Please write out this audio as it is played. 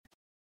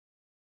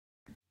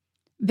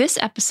This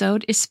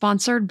episode is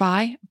sponsored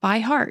by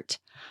ByHeart.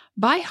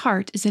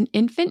 ByHeart is an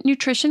infant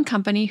nutrition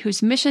company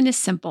whose mission is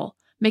simple: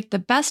 make the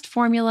best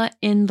formula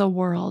in the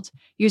world.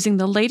 Using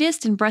the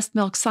latest in breast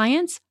milk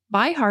science,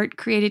 ByHeart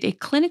created a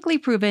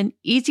clinically proven,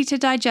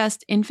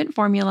 easy-to-digest infant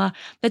formula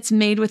that's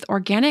made with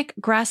organic,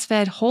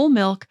 grass-fed whole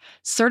milk,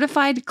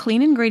 certified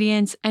clean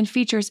ingredients, and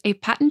features a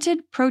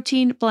patented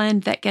protein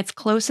blend that gets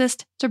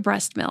closest to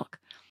breast milk.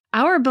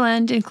 Our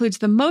blend includes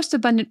the most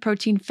abundant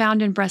protein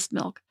found in breast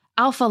milk,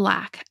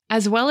 alpha-lac,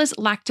 as well as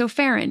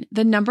lactoferrin,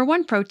 the number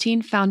one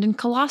protein found in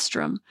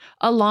colostrum,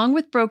 along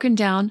with broken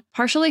down,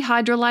 partially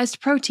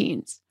hydrolyzed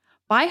proteins.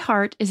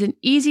 ByHeart is an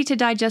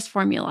easy-to-digest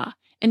formula.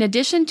 In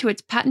addition to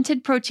its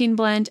patented protein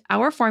blend,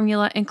 our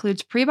formula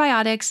includes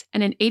prebiotics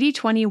and an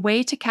 80-20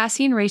 whey to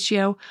casein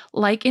ratio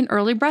like in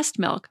early breast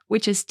milk,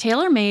 which is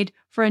tailor-made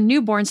for a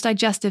newborn's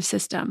digestive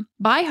system.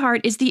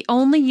 ByHeart is the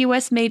only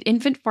U.S.-made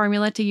infant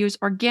formula to use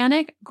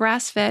organic,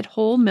 grass-fed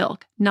whole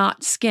milk,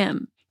 not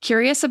skim.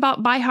 Curious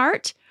about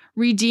ByHeart?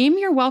 Redeem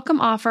your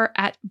welcome offer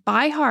at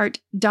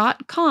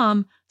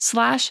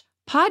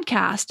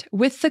byheart.com/podcast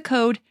with the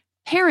code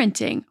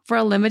PARENTING for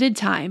a limited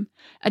time.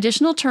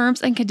 Additional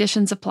terms and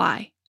conditions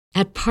apply.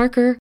 At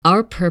Parker,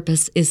 our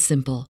purpose is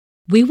simple.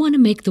 We want to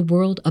make the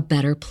world a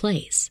better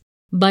place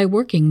by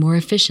working more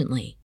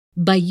efficiently,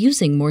 by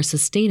using more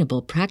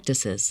sustainable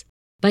practices,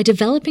 by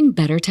developing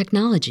better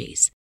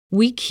technologies.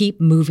 We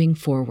keep moving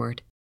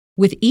forward.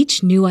 With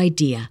each new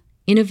idea,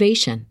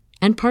 innovation,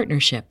 and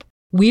partnership,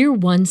 we're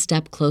one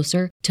step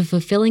closer to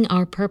fulfilling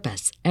our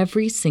purpose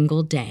every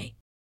single day.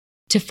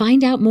 To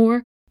find out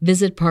more,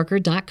 visit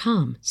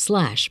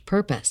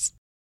parker.com/purpose.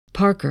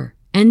 Parker,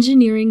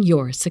 engineering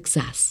your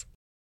success.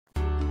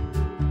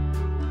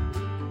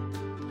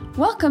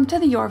 Welcome to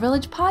the Your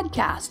Village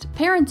podcast,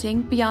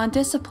 Parenting Beyond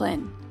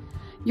Discipline.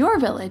 Your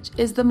Village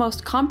is the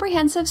most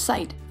comprehensive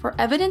site for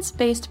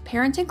evidence-based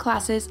parenting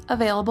classes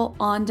available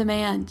on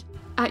demand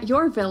at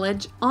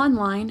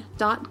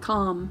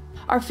yourvillageonline.com.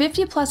 Our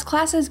 50-plus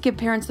classes give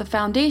parents the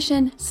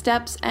foundation,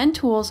 steps, and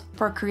tools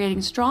for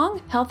creating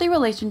strong, healthy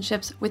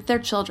relationships with their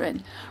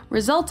children,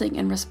 resulting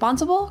in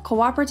responsible,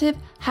 cooperative,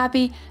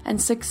 happy,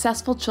 and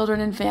successful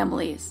children and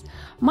families.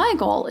 My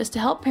goal is to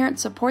help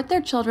parents support their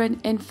children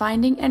in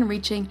finding and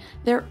reaching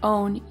their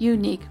own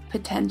unique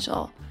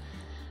potential.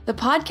 The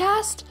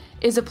podcast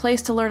is a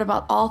place to learn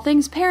about all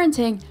things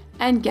parenting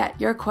and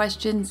get your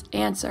questions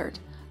answered.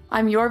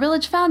 I'm Your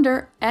Village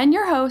founder and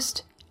your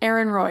host,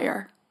 Erin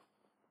Royer.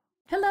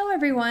 Hello,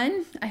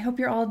 everyone. I hope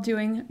you're all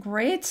doing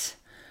great.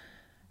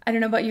 I don't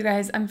know about you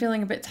guys. I'm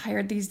feeling a bit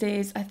tired these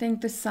days. I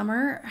think this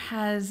summer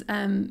has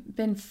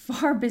been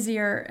far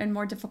busier and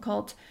more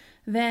difficult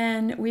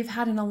than we've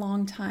had in a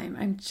long time.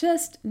 I'm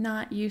just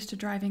not used to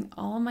driving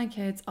all of my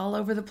kids all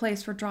over the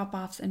place for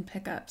drop-offs and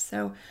pickups.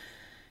 So,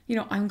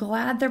 I'm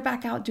glad they're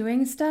back out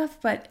doing stuff,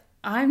 but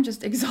I'm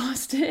just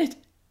exhausted.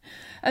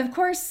 Of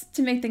course,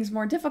 to make things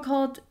more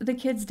difficult, the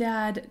kid's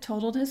dad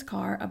totaled his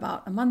car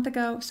about a month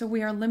ago, so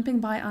we are limping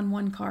by on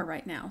one car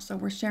right now. So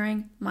we're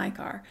sharing my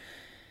car.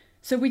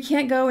 So we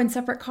can't go in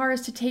separate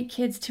cars to take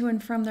kids to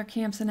and from their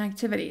camps and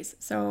activities.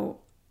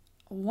 So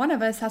one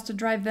of us has to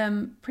drive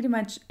them pretty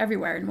much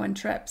everywhere in one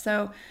trip.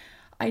 So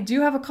I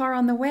do have a car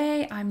on the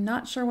way. I'm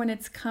not sure when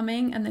it's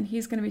coming, and then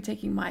he's going to be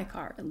taking my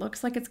car. It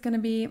looks like it's going to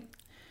be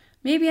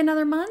maybe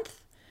another month.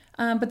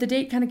 But the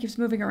date kind of keeps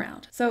moving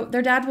around. So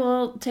their dad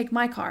will take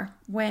my car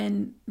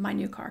when my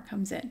new car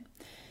comes in.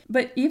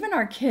 But even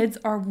our kids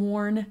are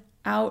worn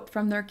out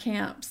from their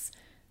camps.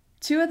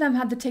 2 of them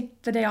had to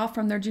take the day off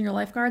from their junior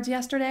lifeguards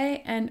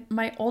yesterday, and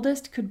my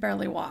oldest could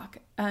barely walk.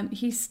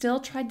 He still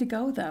tried to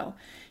go, though.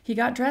 He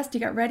got dressed, he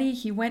got ready,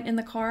 he went in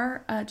the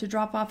car to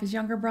drop off his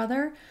younger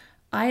brother.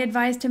 I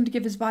advised him to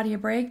give his body a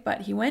break,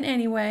 but he went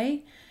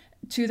anyway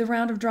to the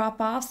round of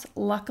drop-offs.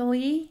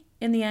 Luckily,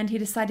 in the end, he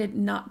decided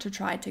not to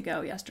try to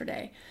go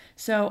yesterday.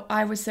 So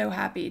I was so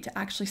happy to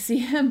actually see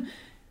him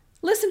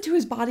listen to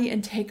his body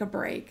and take a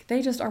break.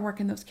 They just are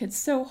working those kids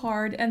so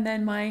hard. And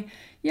then my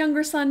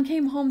younger son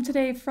came home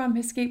today from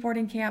his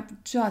skateboarding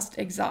camp just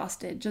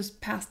exhausted,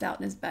 just passed out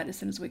in his bed as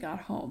soon as we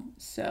got home.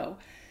 So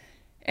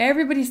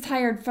everybody's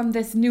tired from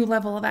this new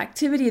level of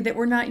activity that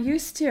we're not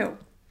used to.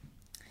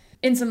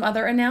 In some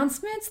other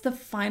announcements, the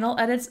final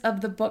edits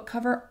of the book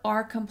cover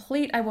are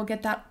complete. I will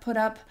get that put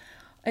up.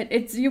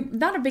 It's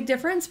not a big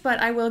difference, but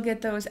I will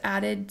get those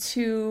added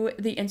to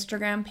the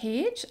Instagram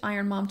page,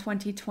 Iron Mom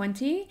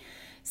 2020.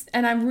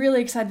 And I'm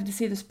really excited to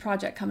see this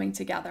project coming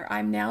together.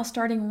 I'm now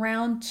starting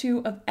round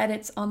 2 of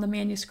edits on the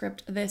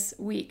manuscript this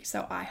week.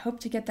 So I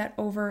hope to get that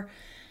over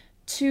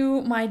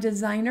to my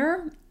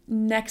designer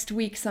next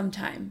week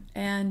sometime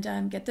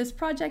and get this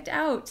project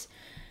out.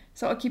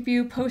 So I'll keep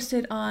you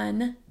posted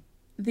on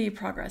the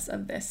progress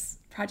of this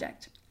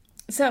project.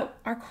 So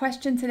our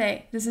question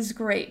today, this is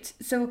great.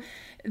 So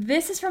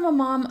this is from a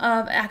mom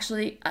of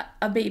actually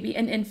a baby,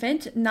 an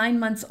infant, 9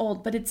 months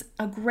old, but it's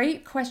a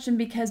great question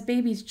because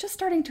baby's just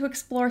starting to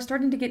explore,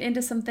 starting to get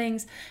into some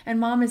things, and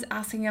mom is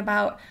asking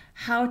about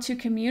how to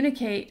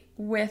communicate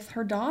with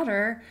her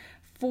daughter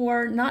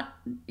for not,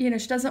 she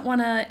doesn't want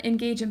to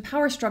engage in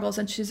power struggles,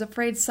 and she's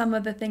afraid some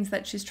of the things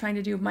that she's trying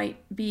to do might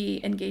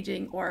be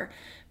engaging or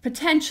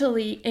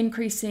potentially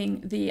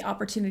increasing the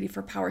opportunity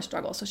for power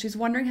struggles. So she's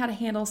wondering how to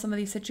handle some of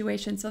these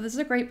situations. So this is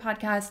a great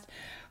podcast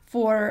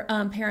for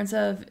parents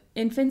of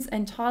infants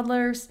and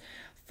toddlers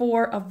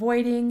for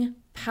avoiding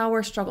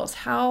power struggles,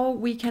 how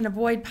we can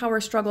avoid power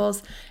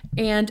struggles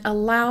and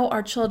allow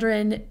our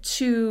children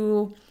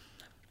to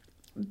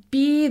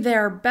be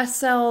their best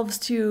selves,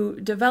 to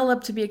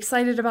develop, to be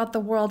excited about the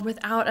world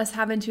without us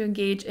having to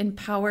engage in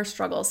power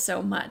struggles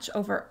so much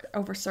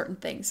over certain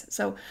things.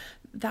 So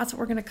that's what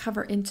we're going to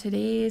cover in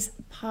today's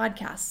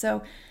podcast.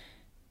 So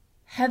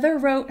Heather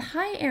wrote,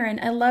 "Hi, Erin,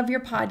 I love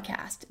your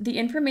podcast. The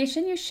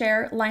information you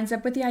share lines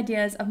up with the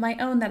ideas of my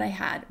own that I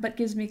had, but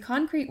gives me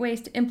concrete ways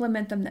to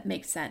implement them that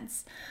make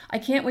sense. I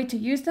can't wait to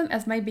use them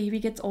as my baby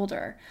gets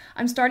older.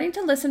 I'm starting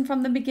to listen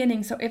from the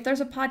beginning, so if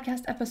there's a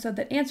podcast episode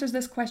that answers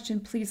this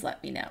question, please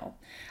let me know.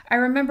 I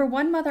remember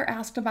one mother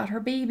asked about her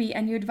baby,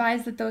 and you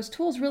advised that those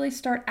tools really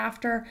start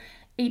after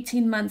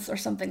 18 months or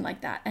something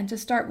like that, and to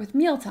start with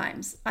meal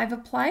times. I've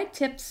applied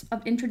tips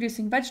of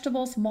introducing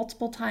vegetables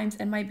multiple times,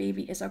 and my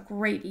baby is a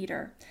great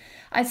eater.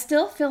 I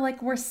still feel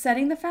like we're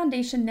setting the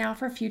foundation now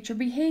for future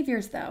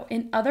behaviors, though,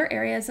 in other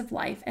areas of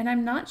life, and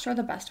I'm not sure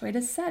the best way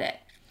to set it.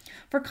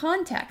 For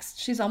context,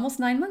 she's almost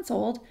 9 months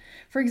old.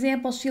 For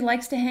example, she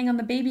likes to hang on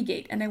the baby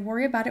gate, and I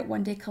worry about it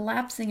one day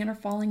collapsing and her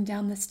falling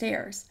down the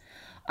stairs.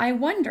 I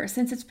wonder,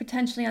 since it's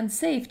potentially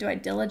unsafe, do I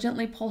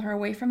diligently pull her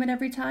away from it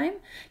every time?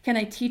 Can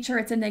I teach her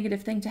it's a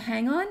negative thing to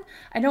hang on?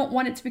 I don't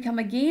want it to become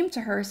a game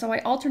to her, so I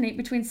alternate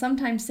between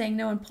sometimes saying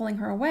no and pulling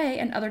her away,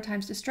 and other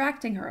times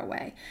distracting her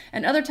away,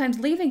 and other times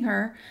leaving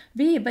her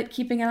be, but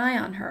keeping an eye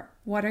on her.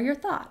 What are your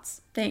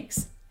thoughts?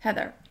 Thanks,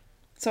 Heather."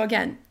 So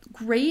again,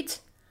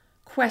 great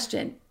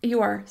question. You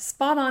are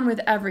spot on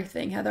with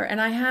everything, Heather. And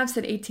I have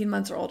said 18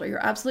 months or older.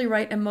 You're absolutely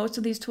right. And most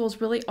of these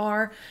tools really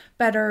are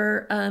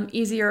better,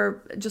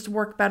 easier, just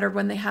work better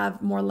when they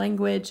have more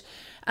language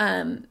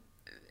and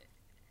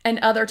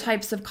other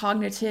types of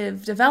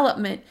cognitive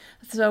development.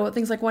 So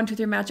things like 1, 2,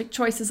 3 magic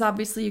choices,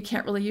 obviously you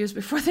can't really use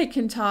before they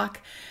can talk.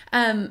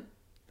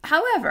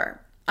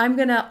 However, I'm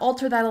going to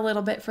alter that a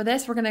little bit for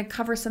this. We're going to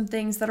cover some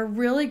things that are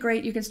really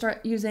great. You can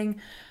start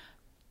using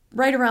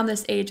right around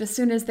this age, as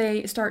soon as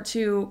they start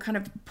to kind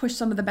of push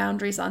some of the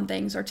boundaries on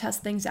things or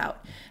test things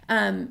out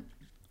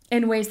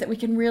in ways that we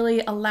can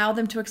really allow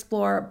them to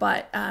explore,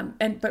 but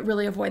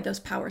really avoid those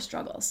power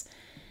struggles.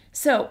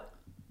 So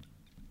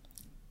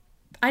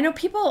I know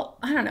people,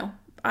 I don't know,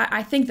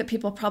 I think that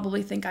people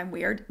probably think I'm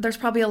weird. There's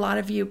probably a lot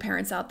of you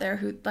parents out there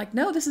who like,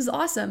 no, this is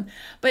awesome.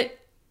 But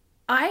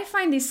I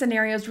find these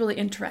scenarios really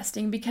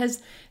interesting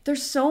because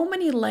there's so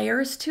many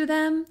layers to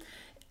them.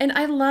 And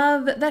I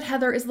love that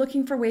Heather is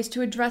looking for ways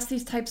to address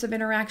these types of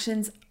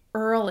interactions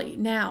early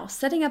now,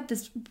 setting up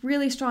this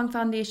really strong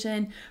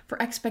foundation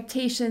for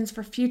expectations,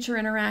 for future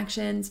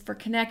interactions, for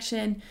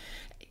connection.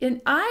 And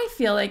I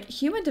feel like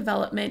human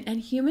development and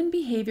human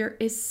behavior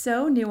is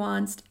so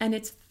nuanced and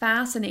it's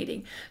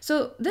fascinating.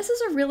 So this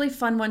is a really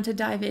fun one to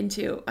dive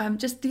into.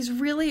 Just these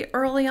really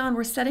early on,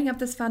 we're setting up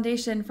this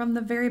foundation from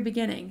the very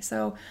beginning.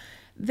 So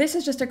this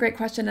is just a great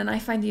question, and I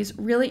find these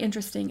really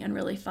interesting and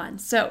really fun.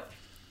 So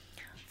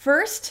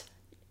first,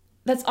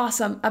 that's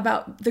awesome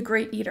about the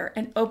great eater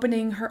and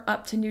opening her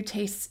up to new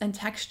tastes and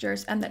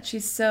textures, and that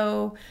she's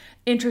so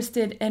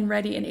interested and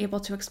ready and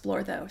able to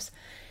explore those.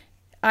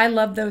 I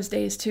love those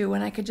days too,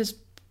 when I could just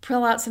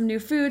pull out some new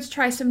foods,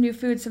 try some new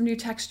foods, some new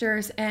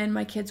textures, and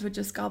my kids would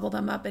just gobble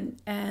them up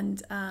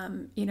and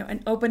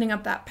opening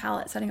up that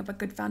palate, setting up a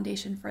good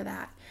foundation for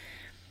that.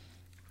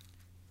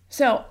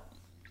 So,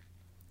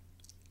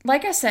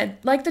 like I said,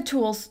 like the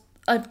tools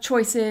of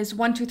choices,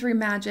 1, 2, 3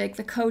 magic,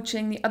 the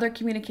coaching, the other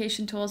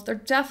communication tools, they're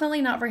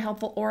definitely not very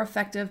helpful or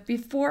effective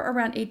before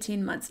around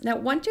 18 months. Now,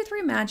 1, 2,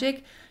 3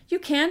 magic, you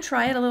can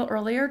try it a little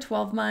earlier,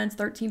 12 months,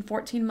 13,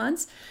 14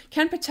 months,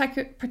 can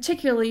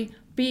particularly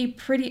be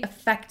pretty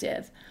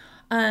effective.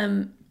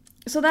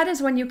 So that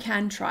is when you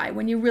can try,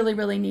 when you really,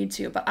 really need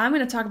to. But I'm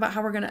going to talk about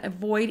how we're going to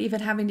avoid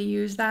even having to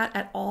use that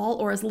at all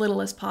or as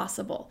little as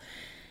possible.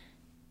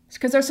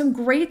 Because there's some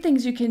great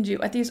things you can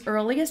do at these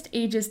earliest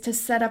ages to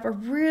set up a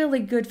really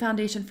good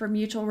foundation for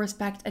mutual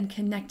respect and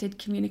connected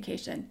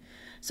communication.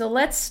 So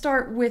let's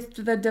start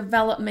with the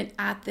development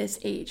at this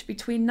age,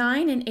 between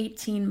 9 and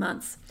 18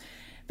 months,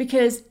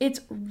 because it's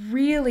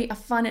really a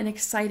fun and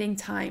exciting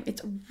time.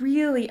 It's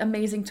really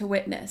amazing to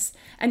witness,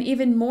 and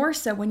even more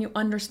so when you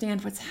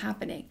understand what's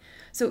happening.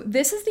 So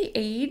this is the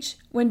age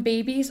when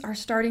babies are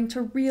starting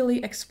to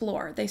really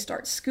explore. They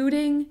start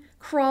scooting,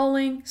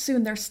 crawling,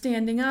 soon they're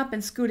standing up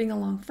and scooting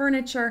along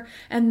furniture,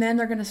 and then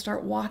they're going to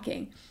start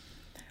walking.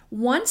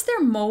 Once they're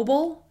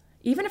mobile,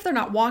 even if they're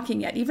not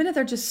walking yet, even if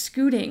they're just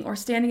scooting or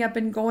standing up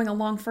and going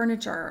along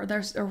furniture or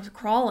they're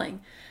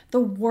crawling, The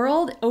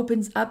world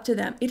opens up to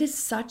them. It is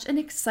such an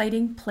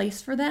exciting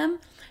place for them.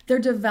 Their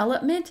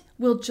development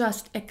will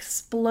just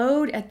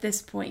explode at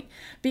this point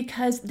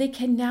because they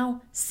can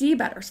now see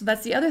better. So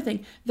that's the other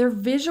thing. Their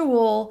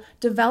visual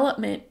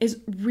development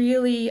is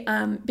really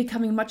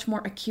becoming much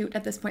more acute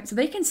at this point. So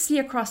they can see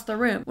across the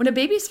room. When a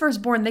baby's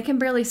first born, they can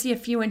barely see a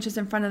few inches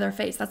in front of their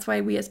face. That's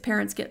why we as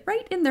parents get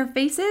right in their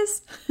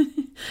faces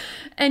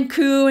and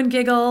coo and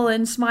giggle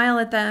and smile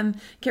at them,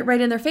 get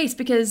right in their face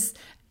because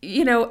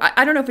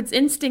I don't know if it's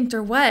instinct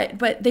or what,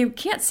 but they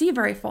can't see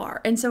very far.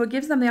 And so it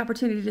gives them the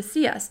opportunity to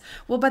see us.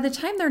 Well, by the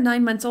time they're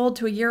 9 months old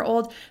to a year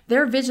old,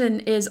 their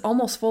vision is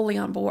almost fully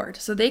on board.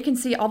 So they can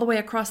see all the way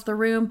across the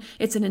room.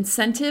 It's an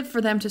incentive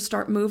for them to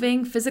start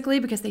moving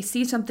physically because they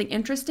see something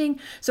interesting.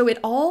 So it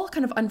all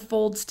kind of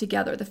unfolds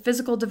together. The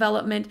physical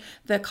development,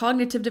 the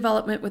cognitive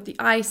development with the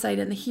eyesight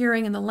and the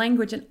hearing and the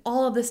language, and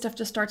all of this stuff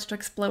just starts to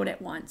explode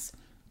at once.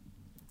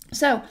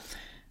 So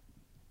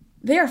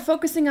they are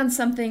focusing on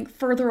something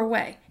further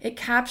away. It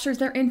captures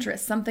their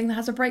interest, something that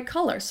has a bright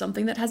color,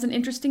 something that has an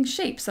interesting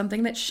shape,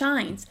 something that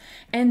shines,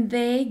 and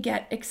they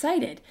get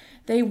excited.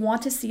 They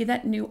want to see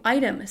that new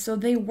item, so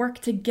they work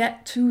to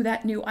get to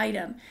that new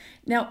item.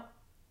 Now,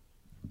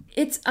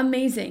 it's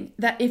amazing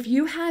that if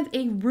you have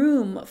a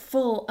room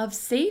full of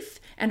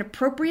safe and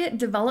appropriate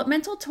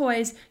developmental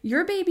toys,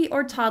 your baby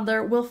or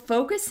toddler will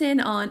focus in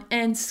on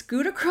and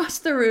scoot across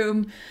the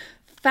room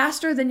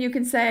faster than you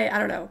can say, I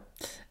don't know,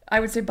 I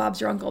would say Bob's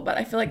your uncle, but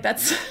I feel like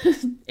that's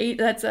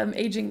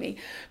aging me.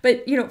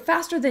 But,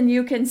 faster than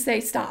you can say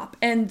stop.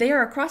 And they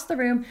are across the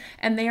room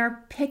and they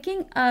are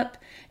picking up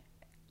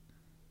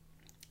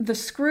the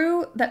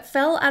screw that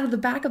fell out of the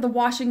back of the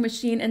washing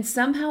machine and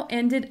somehow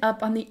ended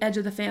up on the edge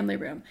of the family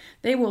room.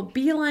 They will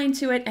beeline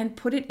to it and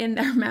put it in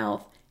their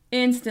mouth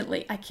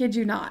instantly. I kid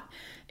you not.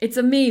 It's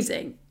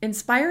amazing,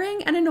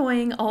 inspiring and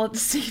annoying all at the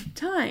same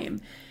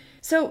time.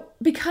 So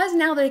because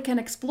now they can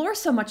explore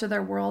so much of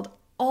their world,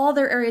 all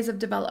their areas of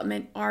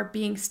development are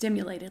being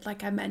stimulated,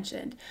 like I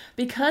mentioned.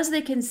 Because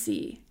they can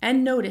see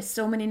and notice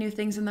so many new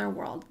things in their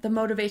world, the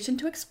motivation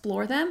to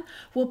explore them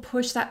will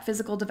push that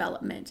physical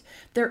development.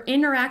 Their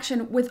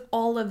interaction with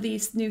all of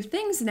these new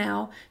things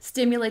now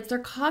stimulates their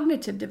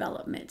cognitive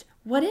development.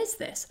 What is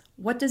this?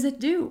 What does it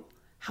do?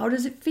 How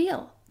does it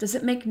feel? Does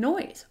it make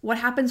noise? What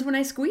happens when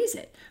I squeeze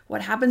it?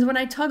 What happens when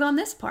I tug on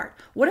this part?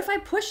 What if I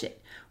push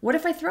it? What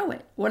if I throw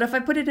it? What if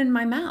I put it in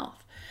my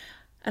mouth?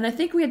 And I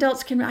think we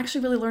adults can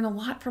actually really learn a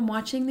lot from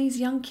watching these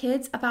young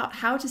kids about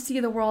how to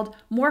see the world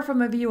more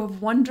from a view of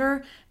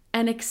wonder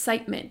and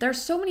excitement. There's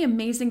so many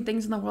amazing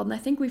things in the world, and I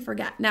think we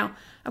forget. Now,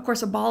 of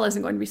course, a ball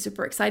isn't going to be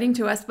super exciting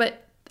to us,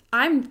 but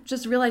I'm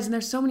just realizing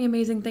there's so many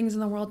amazing things in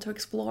the world to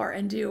explore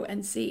and do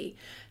and see.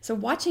 So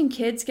watching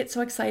kids get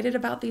so excited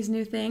about these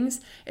new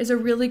things is a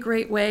really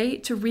great way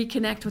to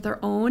reconnect with our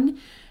own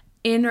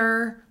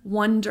inner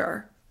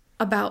wonder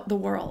about the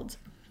world.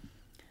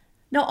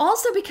 Now,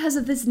 also because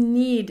of this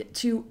need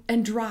to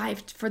and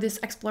drive for this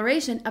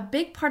exploration, a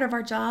big part of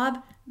our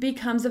job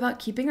becomes about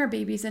keeping our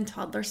babies and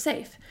toddlers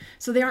safe.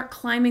 So they aren't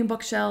climbing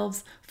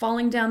bookshelves,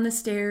 falling down the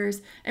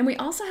stairs. And we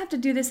also have to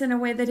do this in a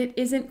way that it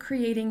isn't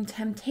creating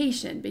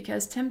temptation,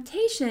 because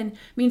temptation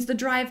means the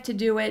drive to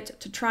do it,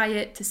 to try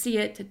it, to see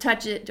it, to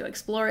touch it, to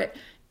explore it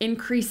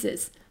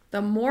increases.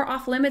 The more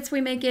off limits we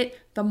make it,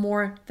 the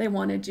more they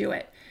want to do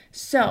it.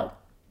 So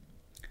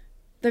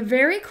the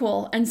very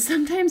cool and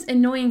sometimes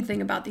annoying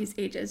thing about these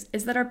ages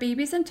is that our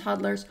babies and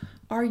toddlers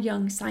are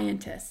young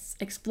scientists,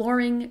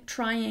 exploring,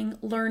 trying,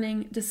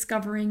 learning,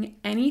 discovering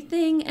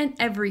anything and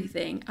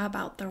everything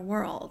about their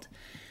world.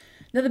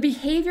 Now, the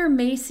behavior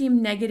may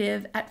seem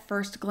negative at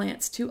first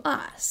glance to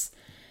us,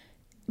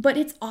 but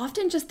it's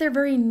often just their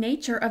very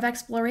nature of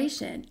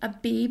exploration. A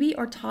baby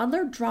or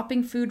toddler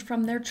dropping food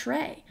from their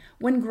tray.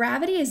 When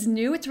gravity is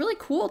new, it's really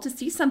cool to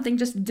see something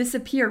just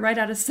disappear right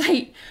out of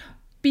sight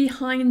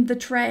behind the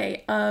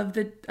tray of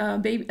the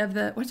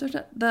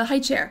the high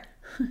chair,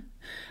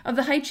 of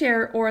the high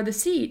chair or the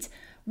seat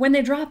when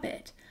they drop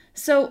it.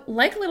 So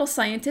like little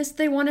scientists,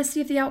 they want to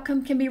see if the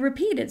outcome can be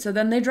repeated. So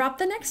then they drop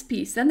the next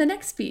piece, then the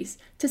next piece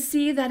to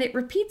see that it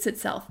repeats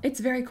itself. It's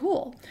very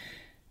cool.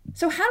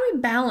 So how do we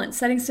balance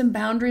setting some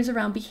boundaries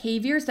around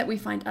behaviors that we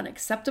find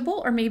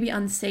unacceptable or maybe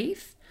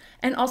unsafe,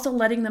 and also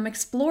letting them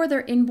explore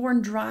their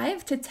inborn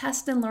drive to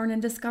test and learn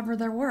and discover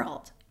their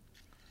world?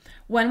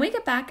 When we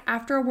get back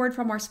after a word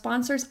from our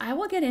sponsors, I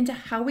will get into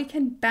how we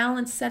can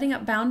balance setting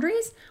up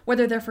boundaries,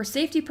 whether they're for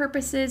safety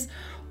purposes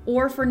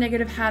or for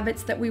negative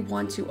habits that we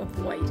want to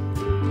avoid.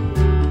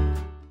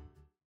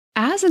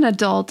 As an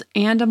adult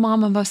and a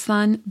mom of a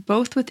son,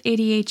 both with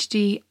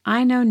ADHD,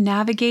 I know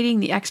navigating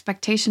the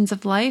expectations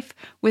of life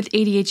with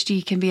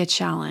ADHD can be a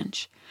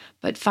challenge.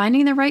 But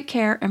finding the right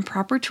care and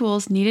proper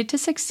tools needed to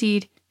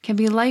succeed can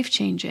be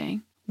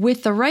life-changing.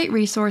 With the right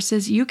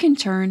resources, you can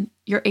turn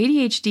your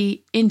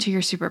ADHD into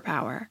your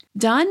superpower.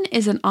 Done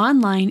is an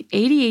online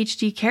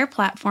ADHD care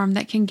platform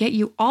that can get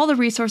you all the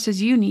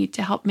resources you need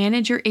to help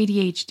manage your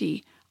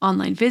ADHD,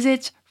 online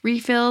visits,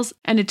 refills,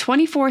 and a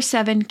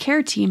 24/7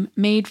 care team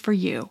made for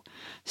you.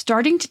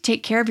 Starting to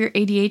take care of your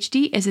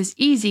ADHD is as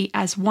easy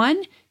as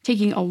 1.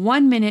 taking a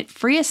 1-minute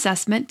free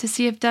assessment to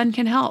see if Done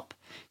can help.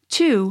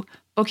 2,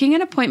 booking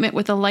an appointment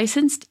with a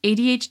licensed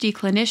ADHD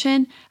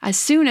clinician as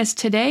soon as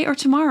today or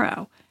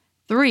tomorrow.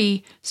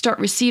 3, start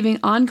receiving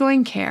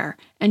ongoing care.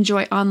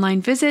 Enjoy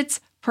online visits,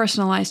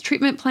 personalized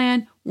treatment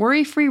plan,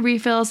 worry-free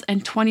refills,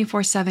 and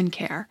 24/7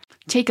 care.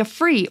 Take a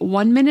free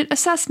 1-minute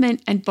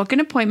assessment and book an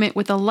appointment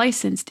with a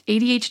licensed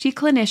ADHD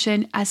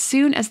clinician as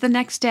soon as the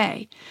next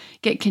day.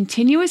 Get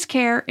continuous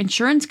care,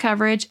 insurance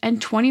coverage,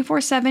 and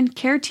 24/7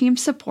 care team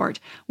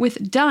support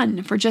with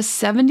Done for just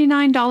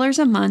 $79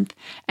 a month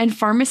and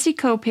pharmacy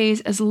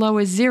copays as low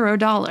as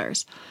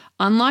 $0.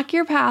 Unlock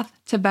your path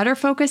to better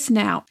focus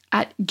now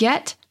at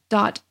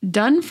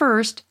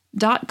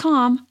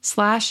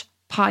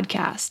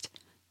get.donefirst.com/podcast.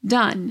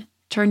 Done.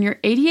 Turn your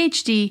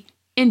ADHD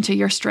into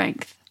your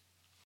strength.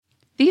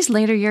 These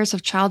later years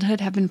of childhood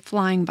have been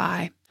flying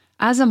by.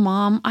 As a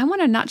mom, I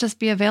want to not just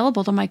be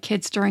available to my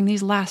kids during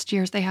these last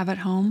years they have at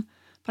home,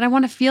 but I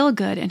want to feel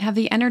good and have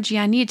the energy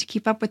I need to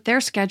keep up with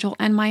their schedule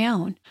and my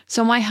own.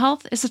 So my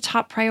health is a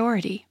top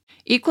priority.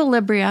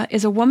 Equilibria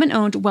is a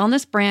woman-owned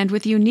wellness brand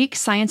with unique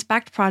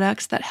science-backed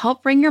products that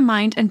help bring your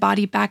mind and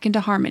body back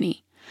into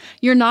harmony.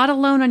 You're not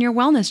alone on your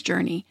wellness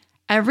journey.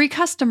 Every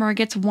customer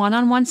gets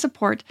one-on-one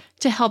support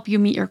to help you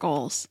meet your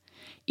goals.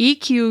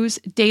 EQ's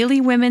Daily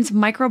Women's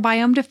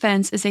Microbiome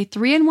Defense is a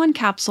 3-in-1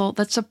 capsule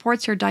that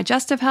supports your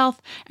digestive health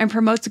and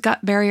promotes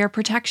gut barrier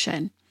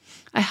protection.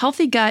 A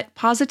healthy gut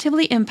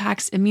positively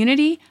impacts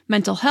immunity,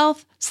 mental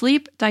health,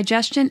 sleep,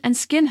 digestion, and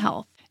skin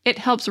health. It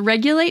helps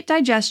regulate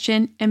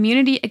digestion,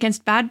 immunity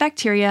against bad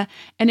bacteria,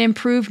 and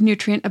improve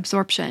nutrient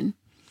absorption.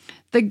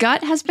 The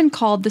gut has been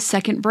called the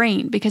second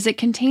brain because it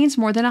contains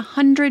more than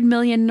 100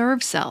 million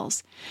nerve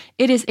cells.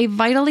 It is a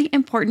vitally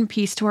important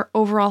piece to our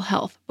overall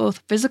health,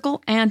 both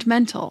physical and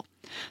mental.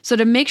 So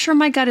to make sure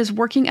my gut is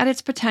working at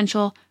its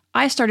potential,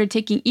 I started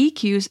taking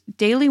EQ's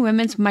Daily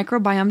Women's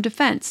Microbiome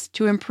Defense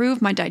to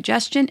improve my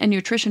digestion and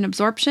nutrition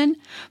absorption,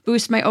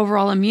 boost my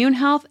overall immune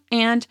health,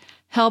 and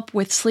help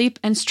with sleep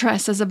and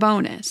stress as a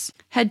bonus.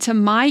 Head to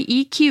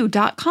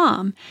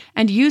myeq.com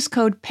and use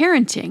code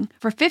PARENTING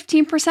for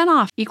 15%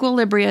 off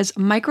Equilibria's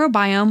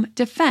Microbiome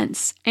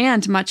Defense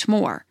and much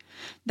more.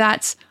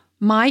 That's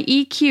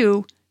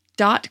myeq.com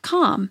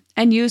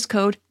and use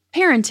code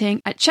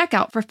PARENTING at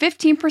checkout for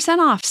 15%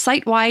 off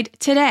site-wide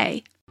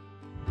today.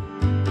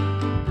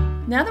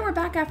 Now that we're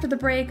back after the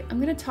break,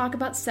 I'm going to talk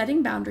about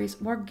setting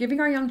boundaries while giving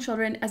our young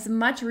children as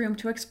much room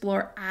to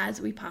explore as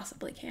we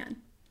possibly can.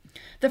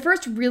 The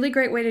first really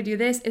great way to do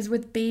this is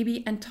with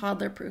baby and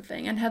toddler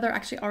proofing. And Heather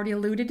actually already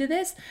alluded to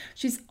this.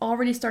 She's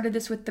already started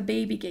this with the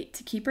baby gate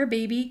to keep her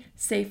baby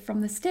safe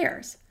from the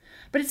stairs.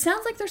 But it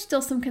sounds like there's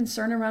still some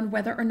concern around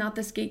whether or not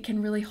this gate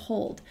can really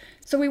hold.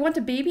 So we want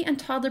to baby and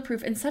toddler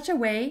proof in such a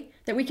way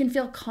that we can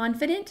feel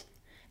confident.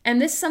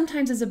 And this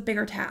sometimes is a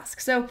bigger task.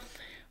 So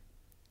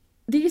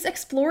these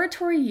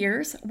exploratory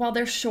years, while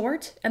they're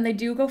short and they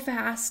do go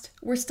fast,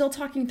 we're still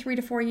talking 3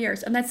 to 4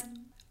 years. And that's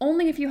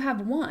only if you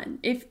have one.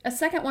 If a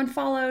second one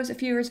follows a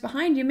few years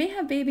behind, you may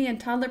have baby and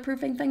toddler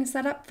proofing things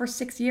set up for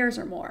 6 years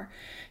or more.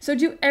 So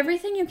do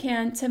everything you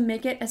can to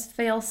make it as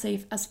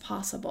fail-safe as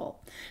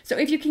possible. So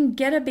if you can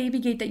get a baby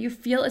gate that you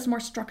feel is more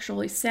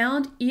structurally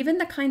sound, even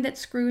the kind that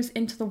screws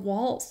into the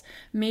walls,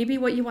 maybe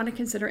what you want to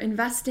consider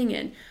investing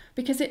in,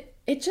 because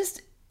it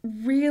just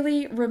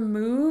really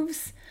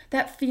removes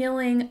that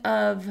feeling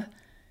of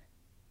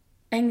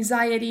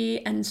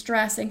anxiety and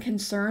stress and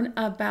concern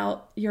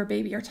about your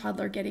baby or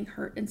toddler getting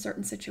hurt in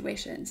certain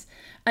situations.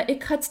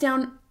 It cuts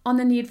down on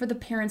the need for the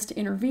parents to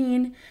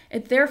intervene.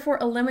 It therefore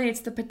eliminates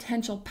the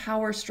potential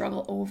power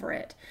struggle over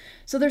it.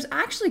 So there's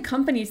actually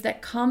companies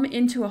that come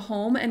into a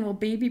home and will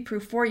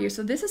baby-proof for you.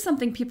 So this is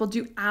something people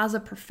do as a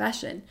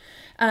profession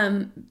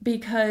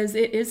because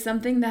it is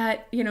something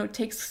that,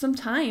 takes some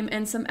time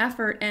and some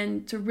effort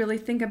and to really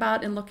think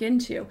about and look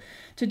into,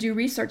 to do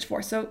research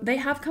for. So they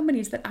have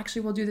companies that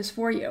actually will do this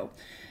for you.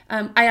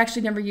 I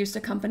actually never used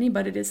a company,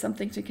 but it is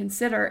something to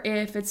consider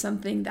if it's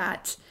something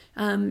that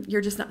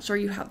you're just not sure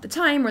you have the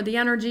time or the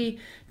energy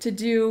to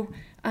do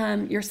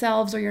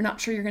yourselves, or you're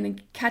not sure you're going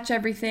to catch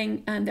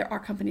everything. There are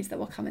companies that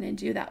will come in and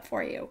do that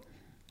for you.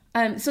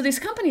 So these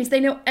companies,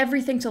 they know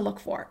everything to look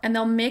for, and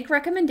they'll make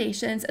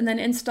recommendations and then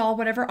install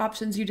whatever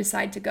options you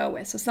decide to go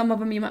with. So some of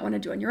them you might want to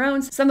do on your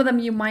own. Some of them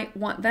you might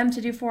want them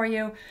to do for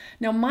you.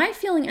 Now, my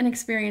feeling and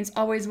experience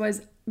always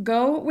was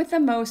go with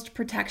the most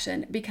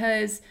protection,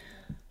 because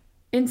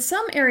in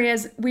some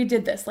areas, we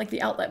did this, like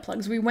the outlet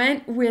plugs. We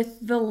went with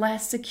the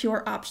less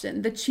secure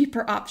option, the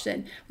cheaper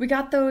option. We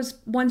got those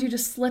ones you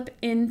just slip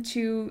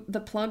into the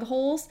plug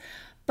holes,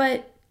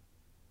 but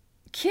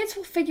kids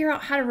will figure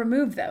out how to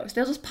remove those.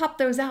 They'll just pop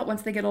those out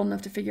once they get old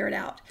enough to figure it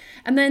out.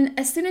 And then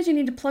as soon as you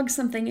need to plug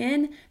something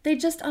in, they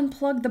just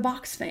unplug the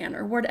box fan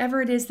or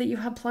whatever it is that you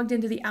have plugged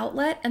into the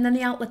outlet, and then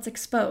the outlet's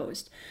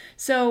exposed.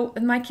 So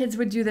my kids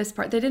would do this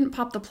part. They didn't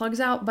pop the plugs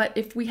out, but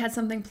if we had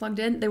something plugged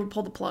in, they would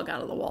pull the plug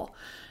out of the wall.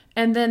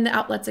 And then the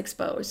outlet's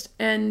exposed.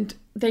 And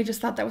they just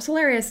thought that was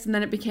hilarious. And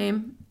then it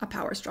became a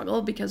power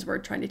struggle because we're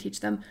trying to teach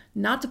them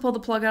not to pull the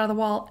plug out of the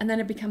wall. And then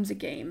it becomes a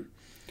game.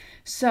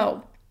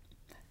 So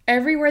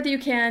Everywhere that you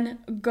can,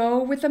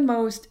 go with the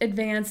most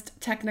advanced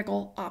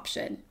technical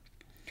option.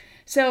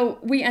 So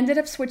we ended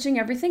up switching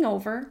everything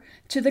over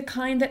to the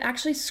kind that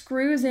actually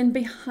screws in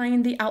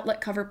behind the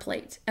outlet cover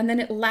plate, and then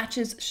it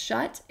latches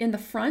shut in the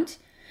front.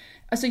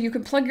 So you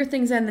can plug your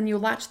things in, then you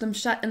latch them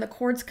shut, and the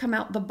cords come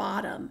out the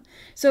bottom.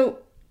 So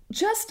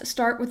just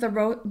start with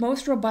the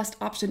most robust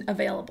option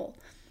available.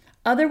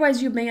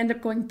 Otherwise, you may end up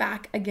going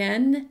back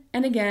again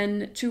and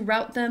again to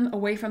route them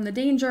away from the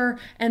danger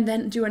and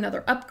then do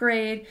another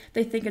upgrade.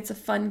 They think it's a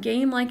fun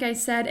game, like I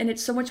said, and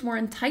it's so much more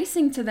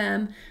enticing to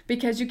them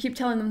because you keep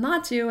telling them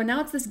not to, and now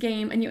it's this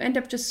game, and you end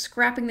up just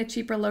scrapping the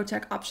cheaper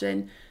low-tech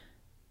option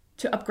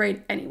to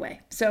upgrade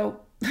anyway. So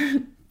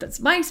that's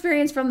my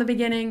experience from the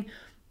beginning.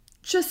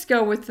 Just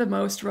go with the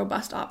most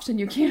robust option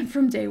you can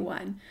from day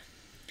one.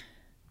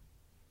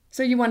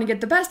 So you want to get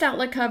the best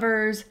outlet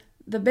covers,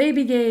 the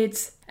baby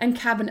gates, and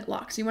cabinet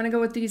locks. You want to go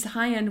with these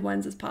high-end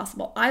ones as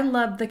possible. I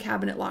love the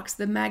cabinet locks,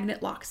 the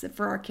magnet locks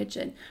for our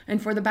kitchen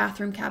and for the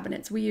bathroom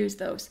cabinets. We use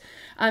those.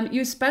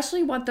 You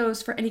especially want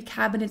those for any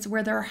cabinets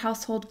where there are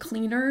household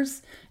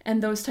cleaners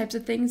and those types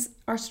of things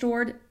are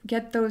stored.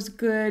 Get those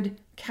good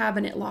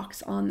cabinet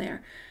locks on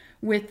there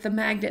with the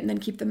magnet, and then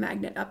keep the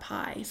magnet up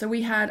high. So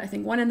we had, I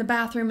think, one in the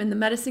bathroom in the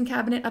medicine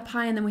cabinet up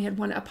high, and then we had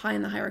one up high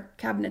in the higher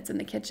cabinets in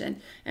the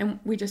kitchen. And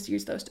we just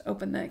used those to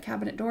open the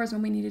cabinet doors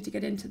when we needed to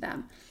get into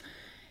them.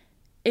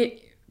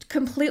 It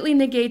completely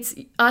negates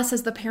us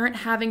as the parent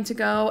having to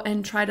go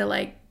and try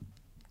to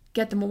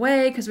get them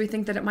away because we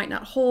think that it might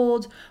not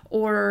hold,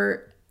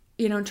 or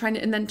trying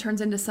to, and then turns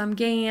into some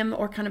game,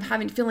 or kind of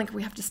feeling like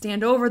we have to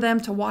stand over them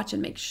to watch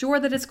and make sure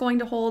that it's going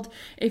to hold.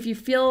 If you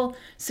feel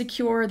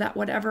secure that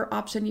whatever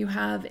option you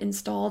have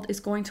installed is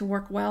going to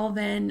work well,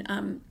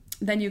 then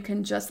you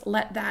can just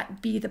let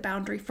that be the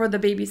boundary for the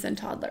babies and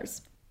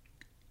toddlers.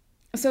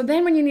 So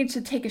then when you need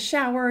to take a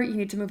shower, you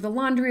need to move the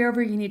laundry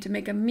over, you need to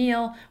make a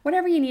meal,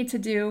 whatever you need to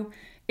do,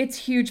 it's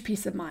huge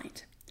peace of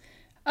mind.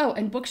 Oh,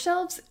 and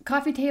bookshelves,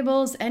 coffee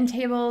tables, end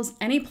tables,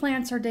 any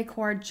plants or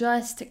decor,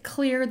 just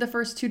clear the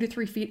first 2 to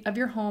 3 feet of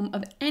your home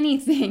of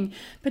anything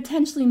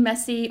potentially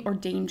messy or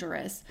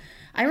dangerous.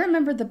 I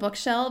remember the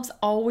bookshelves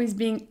always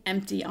being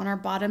empty on our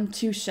bottom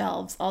 2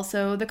 shelves,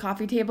 also the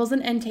coffee tables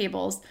and end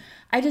tables.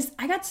 I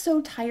got so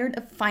tired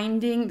of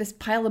finding this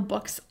pile of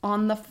books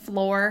on the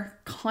floor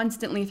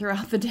constantly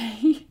throughout the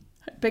day.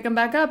 Pick them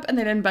back up and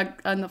then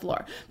back on the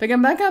floor. Pick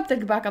them back up, then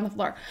go back on the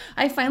floor.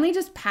 I finally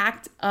just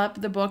packed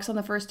up the books on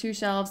the first 2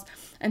 shelves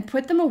and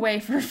put them away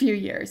for a few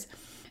years.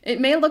 It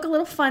may look a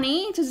little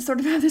funny to just sort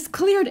of have this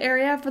cleared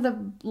area for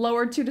the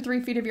lower 2 to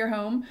 3 feet of your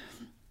home,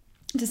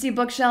 to see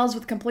bookshelves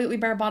with completely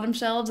bare bottom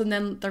shelves and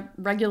then they're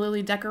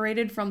regularly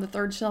decorated from the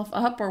 3rd shelf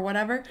up or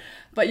whatever,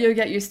 but you'll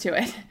get used to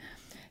it.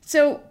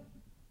 So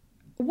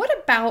what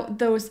about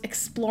those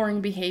exploring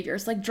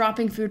behaviors like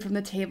dropping food from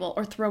the table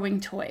or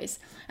throwing toys?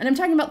 And I'm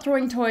talking about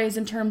throwing toys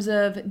in terms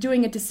of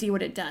doing it to see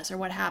what it does or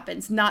what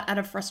happens, not out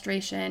of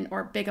frustration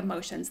or big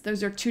emotions.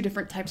 Those are 2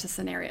 different types of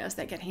scenarios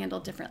that get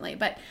handled differently.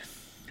 But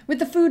with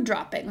the food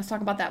dropping, let's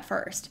talk about that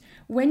first.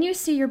 When you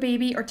see your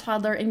baby or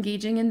toddler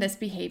engaging in this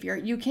behavior,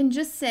 you can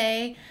just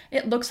say,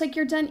 it looks like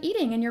you're done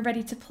eating and you're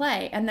ready to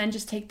play, and then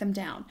just take them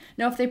down.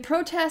 Now, if they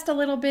protest a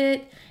little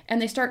bit and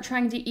they start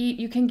trying to eat,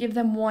 you can give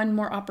them one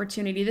more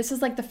opportunity. This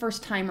is like the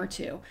first time or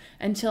 2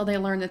 until they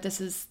learn that this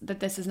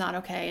is not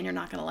okay and you're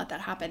not going to let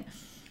that happen.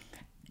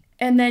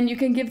 And then you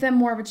can give them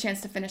more of a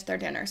chance to finish their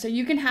dinner. So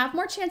you can have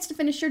more chance to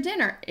finish your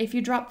dinner. If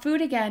you drop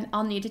food again,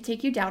 I'll need to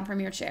take you down from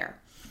your chair.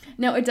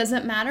 Now, it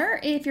doesn't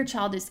matter if your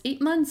child is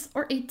 8 months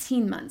or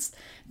 18 months.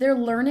 They're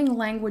learning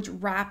language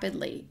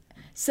rapidly.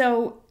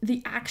 So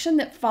the action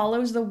that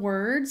follows the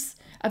words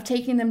of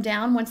taking them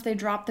down once they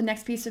drop the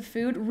next piece of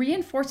food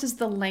reinforces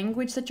the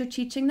language that you're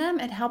teaching them.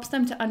 It helps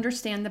them to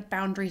understand the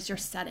boundaries you're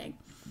setting.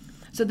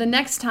 So the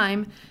next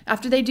time,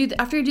 after you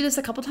do this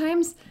a couple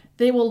times,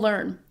 they will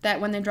learn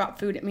that when they drop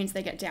food, it means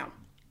they get down.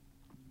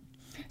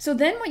 So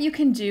then what you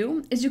can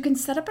do is you can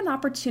set up an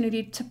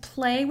opportunity to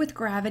play with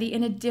gravity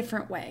in a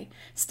different way.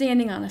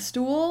 Standing on a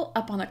stool,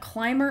 up on a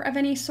climber of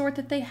any sort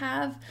that they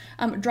have,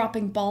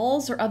 dropping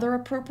balls or other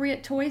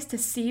appropriate toys to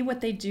see what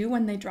they do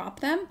when they drop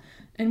them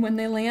and when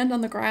they land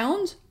on the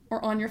ground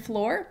or on your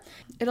floor.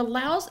 It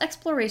allows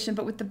exploration,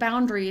 but with the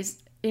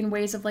boundaries in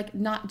ways of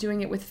not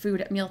doing it with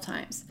food at meal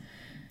times.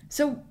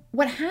 So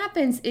what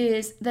happens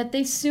is that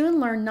they soon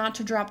learn not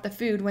to drop the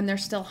food when they're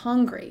still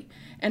hungry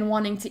and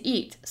wanting to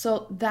eat.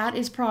 So that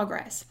is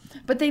progress.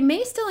 But they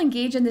may still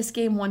engage in this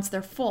game once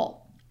they're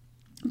full.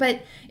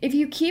 But if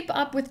you keep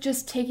up with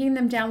just taking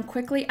them down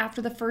quickly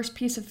after the first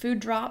piece of food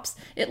drops,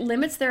 it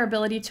limits their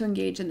ability to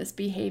engage in this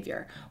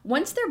behavior.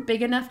 Once they're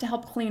big enough to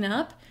help clean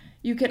up,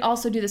 you could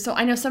also do this. So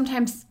I know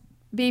sometimes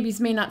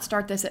babies may not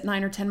start this at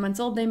 9 or 10 months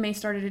old. They may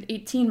start it at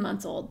 18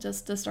 months old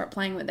just to start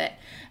playing with it.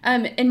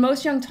 And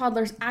most young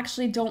toddlers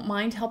actually don't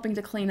mind helping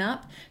to clean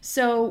up.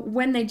 So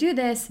when they do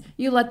this,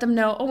 you let them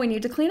know, we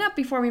need to clean up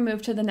before we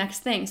move to the next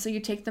thing. So you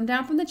take them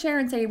down from the chair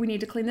and say, we need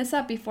to clean this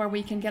up before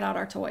we can get out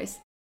our toys.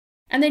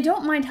 And they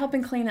don't mind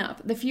helping clean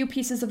up the few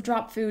pieces of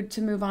dropped food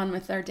to move on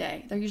with their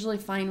day. They're usually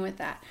fine with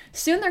that.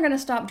 Soon they're going to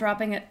stop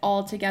dropping it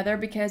altogether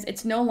because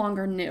it's no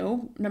longer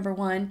new, number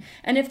one.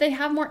 And if they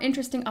have more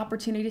interesting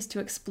opportunities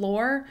to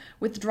explore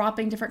with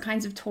dropping different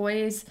kinds of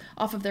toys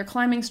off of their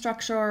climbing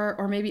structure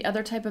or maybe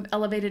other type of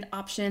elevated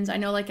options. I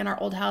know like in our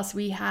old house,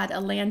 we had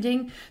a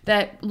landing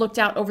that looked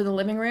out over the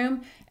living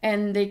room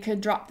and they could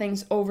drop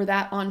things over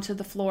that onto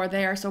the floor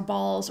there. So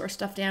balls or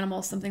stuffed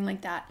animals, something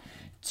like that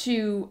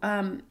to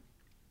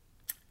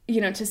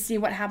see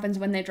what happens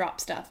when they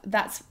drop stuff.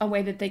 That's a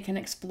way that they can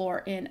explore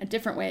in a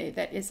different way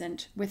that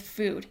isn't with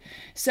food.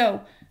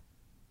 So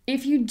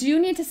if you do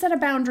need to set a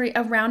boundary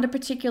around a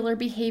particular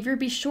behavior,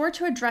 be sure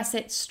to address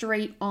it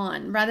straight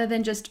on rather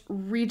than just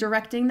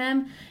redirecting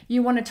them.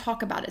 You want to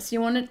talk about it. So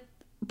you want to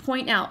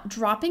point out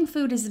dropping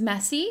food is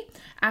messy.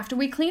 After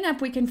we clean up,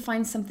 we can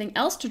find something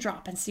else to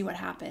drop and see what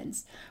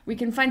happens. We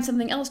can find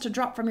something else to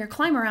drop from your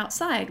climber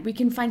outside. We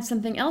can find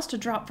something else to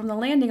drop from the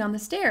landing on the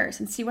stairs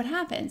and see what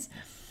happens.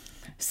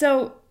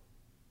 So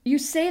you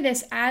say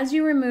this as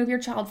you remove your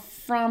child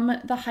from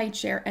the high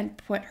chair and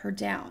put her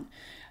down.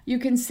 You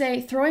can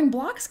say, throwing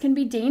blocks can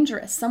be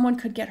dangerous. Someone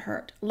could get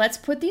hurt. Let's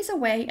put these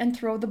away and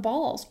throw the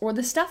balls or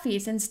the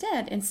stuffies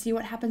instead and see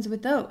what happens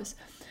with those.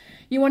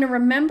 You want to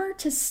remember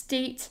to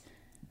state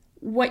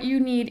what you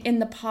need in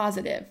the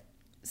positive.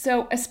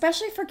 So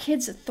especially for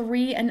kids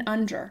 3 and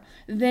under,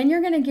 then you're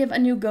going to give a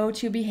new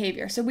go-to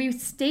behavior. So we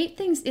state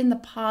things in the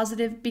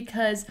positive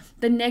because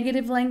the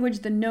negative language,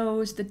 the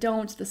no's, the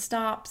don'ts, the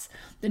stops,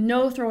 the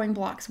no throwing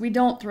blocks, we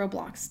don't throw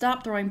blocks,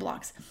 stop throwing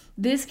blocks.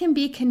 This can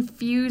be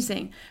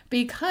confusing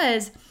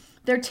because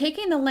they're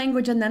taking the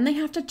language and then they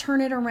have to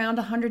turn it around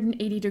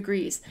 180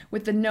 degrees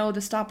with the no, the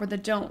stop, or the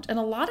don't. And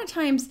a lot of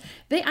times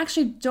they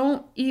actually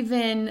don't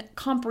even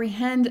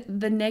comprehend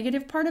the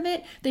negative part of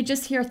it. They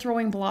just hear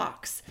throwing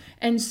blocks.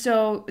 And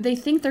so they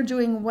think they're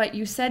doing what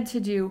you said to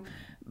do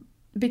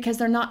because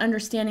they're not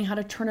understanding how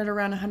to turn it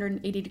around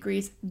 180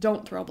 degrees.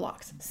 Don't throw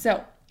blocks.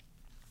 So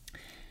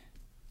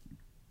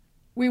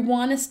we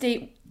want to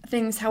state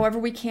things however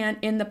we can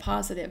in the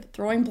positive.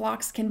 Throwing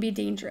blocks can be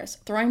dangerous.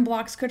 Throwing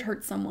blocks could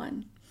hurt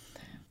someone.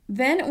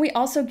 Then we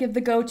also give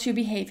the go-to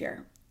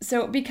behavior.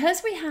 So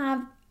because we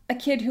have a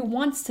kid who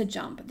wants to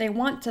jump, they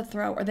want to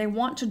throw, or they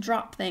want to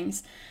drop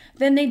things,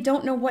 then they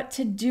don't know what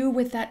to do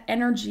with that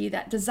energy,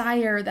 that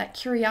desire, that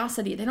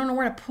curiosity. They don't know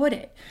where to put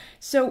it.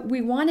 So we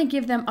want to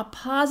give them a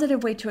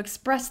positive way to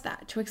express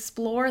that, to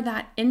explore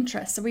that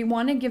interest. So we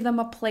want to give them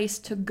a place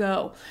to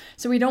go.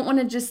 So we don't want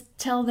to just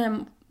tell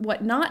them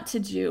what not to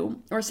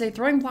do or say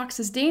throwing blocks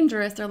is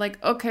dangerous. They're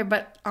like, okay,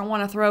 but I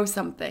want to throw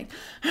something.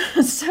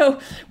 So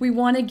we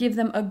want to give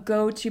them a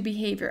go-to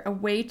behavior, a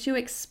way to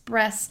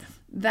express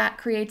that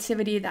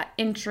creativity, that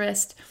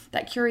interest,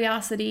 that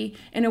curiosity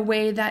in a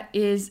way that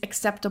is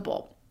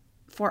acceptable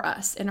for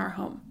us in our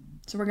home.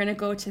 So we're going to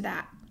go to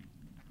that.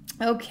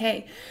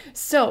 Okay,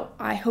 so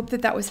I hope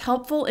that was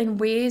helpful in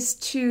ways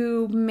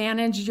to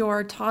manage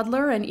your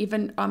toddler and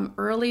even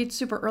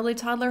super early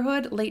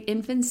toddlerhood, late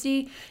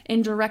infancy,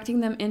 in directing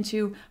them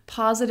into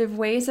positive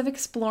ways of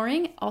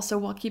exploring, also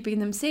while keeping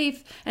them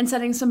safe and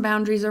setting some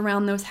boundaries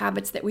around those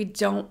habits that we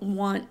don't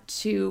want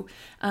to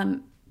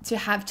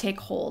have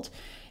take hold.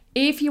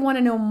 If you want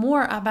to know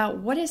more about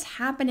what is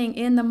happening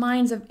in the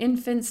minds of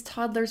infants,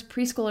 toddlers,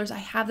 preschoolers, I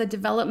have the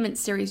development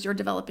series, You're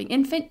Developing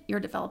Infant, You're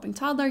Developing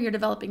Toddler, You're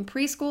Developing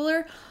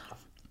Preschooler.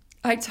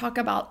 I talk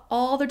about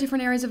all the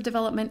different areas of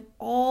development,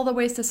 all the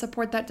ways to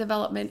support that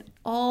development,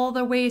 all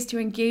the ways to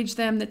engage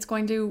them that's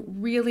going to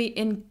really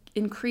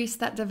increase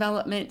that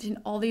development in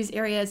all these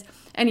areas.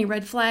 Any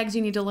red flags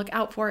you need to look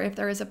out for if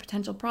there is a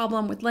potential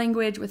problem with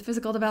language, with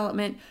physical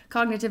development,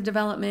 cognitive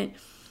development,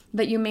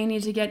 that you may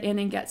need to get in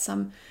and get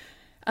some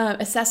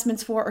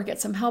assessments for or get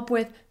some help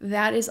with.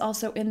 That is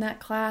also in that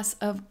class.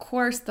 Of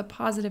course, the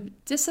positive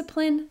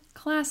discipline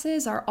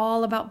classes are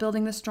all about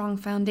building the strong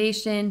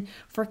foundation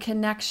for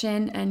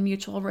connection and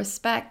mutual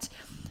respect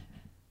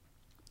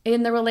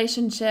in the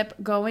relationship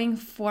going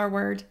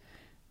forward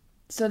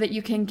so that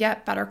you can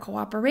get better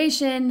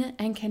cooperation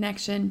and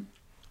connection,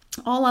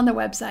 all on the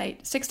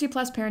website. 60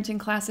 plus parenting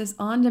classes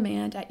on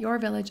demand at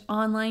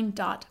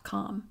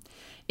yourvillageonline.com.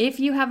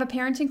 If you have a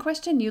parenting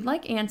question you'd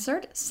like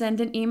answered,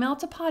 send an email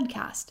to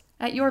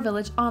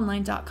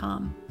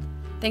podcast@yourvillageonline.com.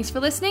 Thanks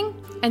for listening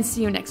and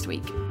see you next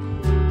week.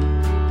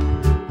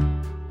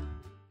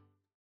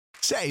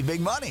 Save big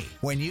money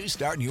when you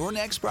start your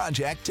next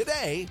project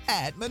today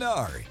at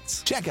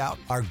Menards. Check out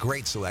our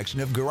great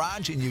selection of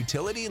garage and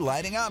utility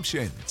lighting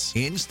options.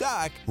 In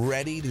stock,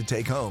 ready to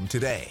take home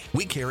today.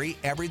 We carry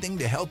everything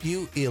to help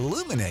you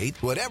illuminate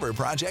whatever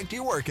project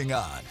you're working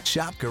on.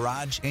 Shop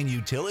garage and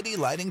utility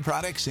lighting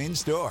products in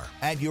store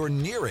at your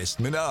nearest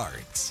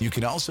Menards. You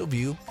can also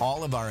view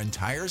all of our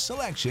entire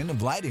selection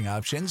of lighting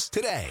options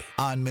today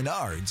on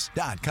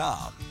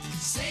Menards.com.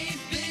 Save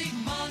big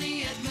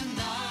money at Menards.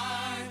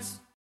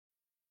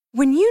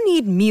 When you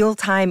need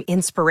mealtime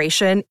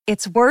inspiration,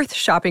 it's worth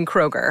shopping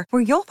Kroger,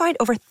 where you'll find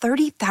over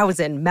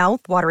 30,000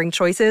 mouth-watering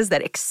choices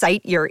that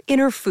excite your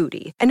inner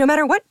foodie. And no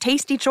matter what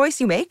tasty choice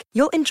you make,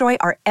 you'll enjoy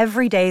our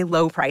everyday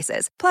low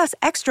prices, plus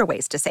extra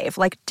ways to save,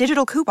 like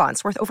digital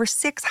coupons worth over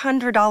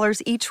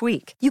 $600 each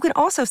week. You can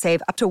also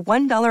save up to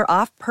 $1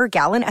 off per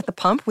gallon at the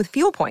pump with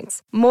fuel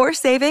points. More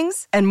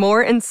savings and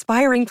more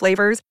inspiring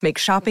flavors make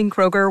shopping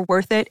Kroger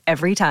worth it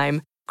every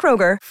time.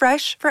 Kroger,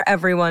 fresh for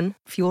everyone.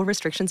 Fuel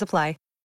restrictions apply.